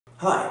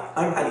Hi,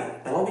 I'm Ali,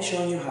 and I'll be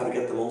showing you how to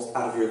get the most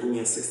out of your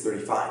Lumia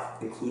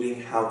 635, including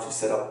how to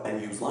set up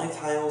and use live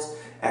tiles,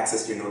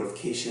 access your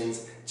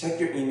notifications, check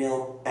your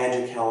email, add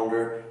your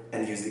calendar,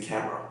 and use the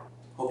camera.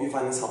 Hope you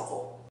find this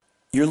helpful.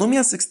 Your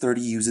Lumia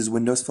 630 uses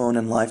Windows Phone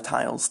and live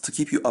tiles to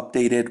keep you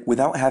updated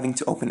without having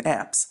to open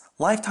apps.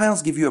 Live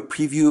tiles give you a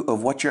preview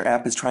of what your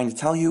app is trying to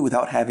tell you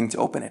without having to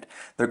open it.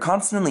 They're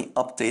constantly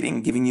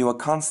updating, giving you a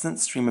constant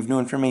stream of new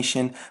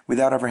information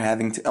without ever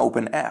having to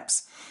open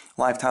apps.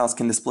 Live tiles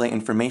can display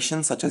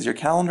information such as your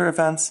calendar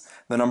events,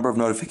 the number of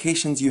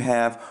notifications you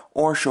have,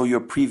 or show you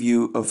a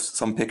preview of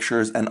some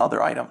pictures and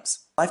other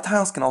items. Live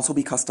tiles can also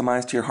be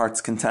customized to your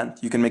heart's content.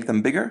 You can make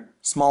them bigger,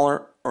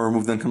 smaller, or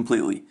remove them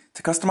completely.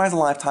 To customize a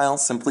live tile,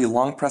 simply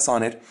long press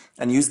on it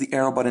and use the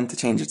arrow button to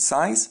change its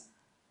size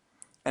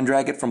and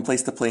drag it from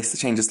place to place to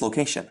change its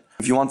location.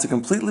 If you want to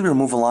completely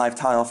remove a live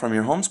tile from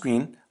your home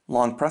screen,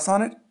 long press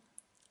on it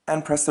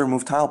and press the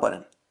Remove Tile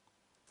button.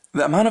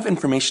 The amount of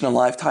information a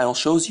live tile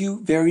shows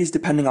you varies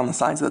depending on the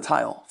size of the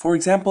tile. For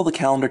example, the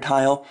calendar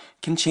tile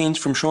can change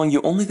from showing you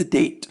only the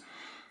date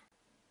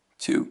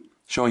to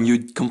showing you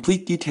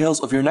complete details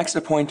of your next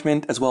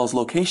appointment as well as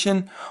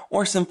location,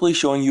 or simply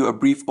showing you a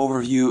brief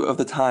overview of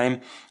the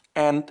time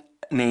and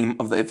name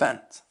of the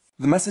event.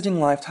 The messaging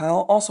live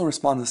tile also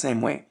responds the same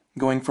way,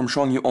 going from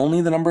showing you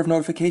only the number of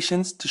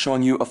notifications to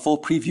showing you a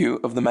full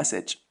preview of the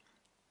message.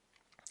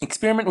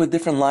 Experiment with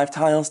different live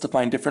tiles to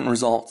find different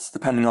results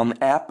depending on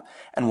the app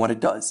and what it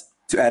does.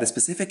 To add a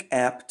specific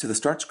app to the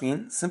start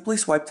screen, simply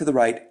swipe to the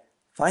right,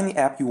 find the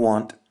app you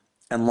want,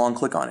 and long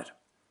click on it.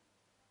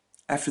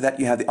 After that,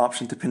 you have the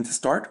option to pin to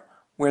start,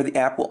 where the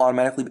app will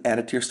automatically be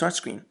added to your start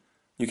screen.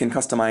 You can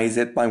customize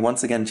it by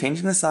once again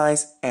changing the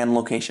size and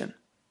location.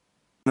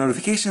 The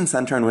Notification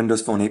Center in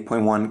Windows Phone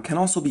 8.1 can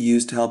also be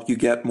used to help you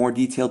get more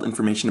detailed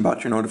information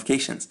about your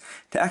notifications.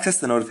 To access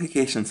the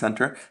Notification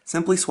Center,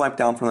 simply swipe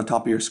down from the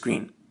top of your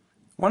screen.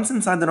 Once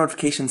inside the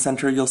Notification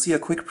Center, you'll see a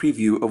quick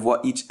preview of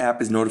what each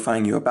app is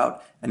notifying you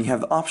about, and you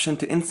have the option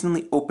to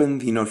instantly open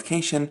the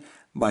notification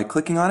by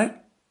clicking on it,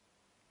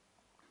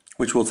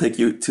 which will take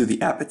you to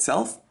the app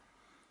itself,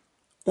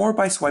 or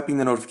by swiping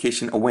the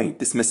notification away,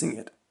 dismissing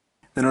it.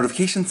 The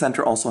Notification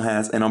Center also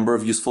has a number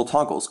of useful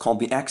toggles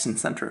called the Action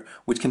Center,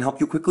 which can help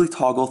you quickly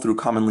toggle through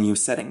commonly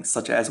used settings,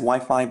 such as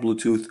Wi-Fi,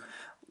 Bluetooth,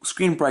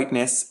 screen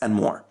brightness, and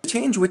more. To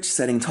change which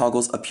setting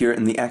toggles appear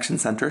in the Action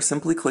Center,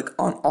 simply click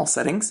on All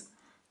Settings,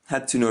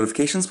 head to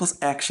Notifications plus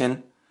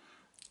Action,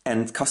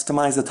 and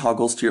customize the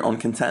toggles to your own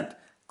content.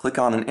 Click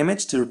on an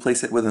image to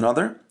replace it with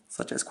another,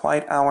 such as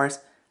Quiet Hours,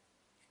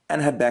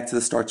 and head back to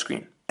the start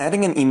screen.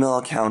 Adding an email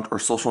account or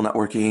social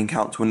networking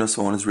account to Windows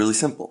Phone is really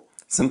simple.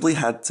 Simply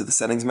head to the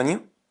Settings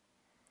menu,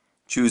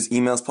 choose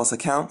Emails plus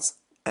Accounts,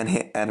 and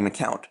hit Add an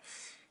Account.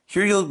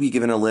 Here you'll be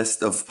given a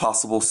list of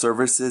possible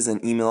services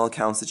and email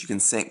accounts that you can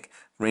sync,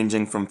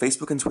 ranging from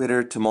Facebook and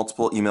Twitter to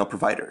multiple email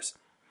providers.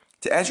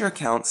 To add your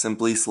account,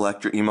 simply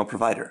select your email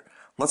provider.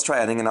 Let's try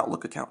adding an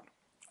Outlook account.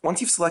 Once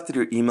you've selected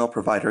your email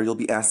provider, you'll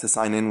be asked to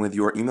sign in with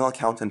your email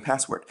account and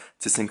password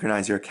to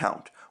synchronize your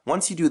account.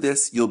 Once you do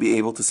this, you'll be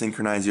able to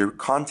synchronize your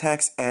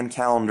contacts and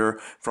calendar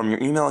from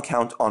your email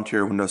account onto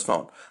your Windows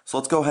Phone. So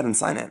let's go ahead and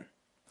sign in.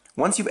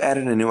 Once you've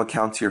added a new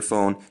account to your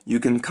phone,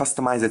 you can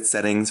customize its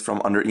settings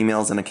from under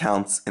Emails and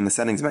Accounts in the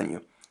Settings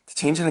menu. To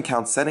change an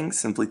account's settings,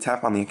 simply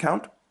tap on the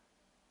account.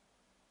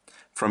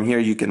 From here,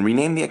 you can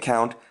rename the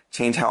account,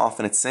 change how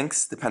often it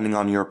syncs depending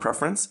on your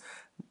preference,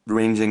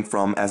 ranging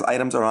from as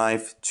items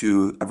arrive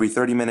to every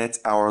 30 minutes,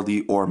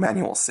 hourly, or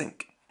manual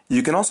sync.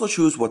 You can also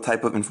choose what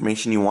type of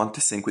information you want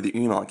to sync with your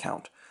email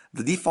account.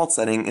 The default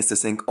setting is to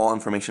sync all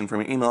information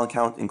from your email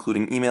account,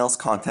 including emails,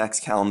 contacts,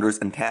 calendars,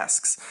 and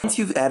tasks. Once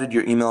you've added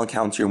your email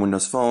account to your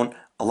Windows Phone,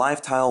 a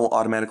live tile will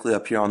automatically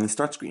appear on the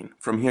start screen.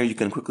 From here, you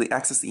can quickly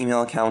access the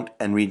email account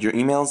and read your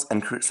emails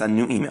and send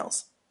new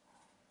emails.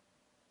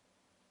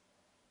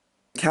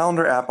 The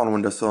Calendar app on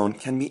Windows Phone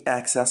can be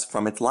accessed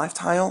from its live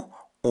tile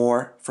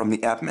or from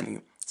the app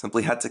menu.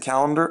 Simply head to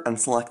Calendar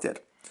and select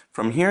it.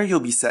 From here,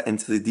 you'll be set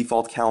into the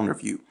default calendar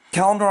view.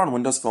 Calendar on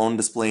Windows Phone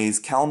displays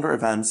calendar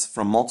events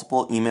from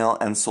multiple email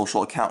and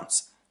social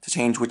accounts. To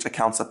change which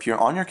accounts appear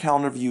on your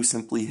calendar view,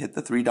 simply hit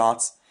the three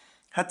dots,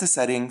 head to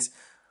Settings,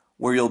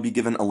 where you'll be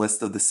given a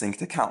list of the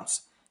synced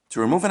accounts. To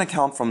remove an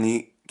account from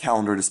the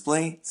calendar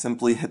display,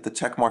 simply hit the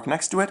check mark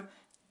next to it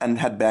and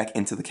head back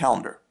into the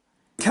calendar.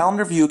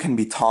 Calendar view can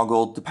be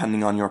toggled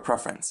depending on your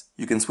preference.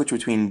 You can switch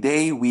between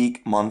day,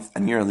 week, month,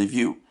 and yearly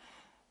view.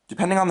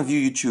 Depending on the view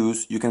you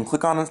choose, you can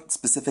click on a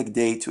specific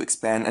day to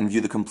expand and view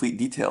the complete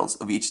details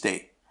of each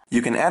day.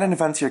 You can add an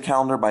event to your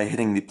calendar by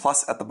hitting the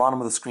plus at the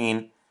bottom of the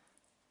screen,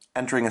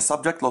 entering a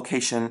subject,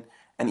 location,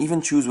 and even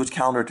choose which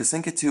calendar to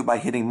sync it to by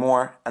hitting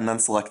more and then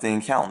selecting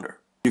a calendar.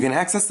 You can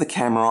access the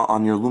camera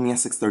on your Lumia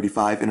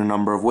 635 in a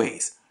number of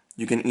ways.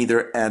 You can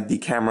either add the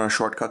camera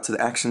shortcut to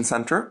the Action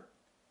Center,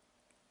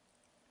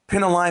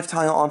 pin a live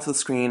tile onto the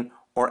screen,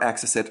 or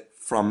access it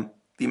from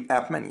the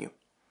app menu.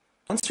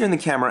 Once you're in the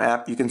camera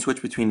app, you can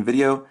switch between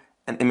video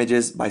and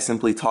images by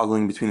simply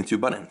toggling between the two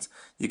buttons.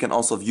 You can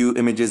also view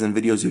images and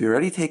videos you've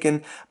already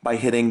taken by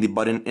hitting the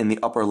button in the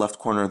upper left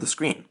corner of the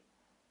screen.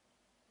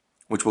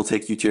 which will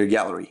take you to your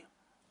gallery.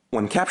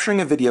 When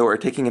capturing a video or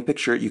taking a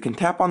picture, you can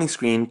tap on the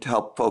screen to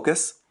help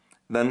focus,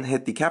 then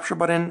hit the capture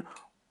button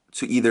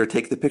to either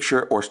take the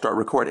picture or start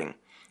recording.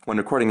 When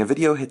recording a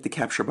video, hit the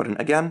capture button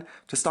again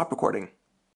to stop recording.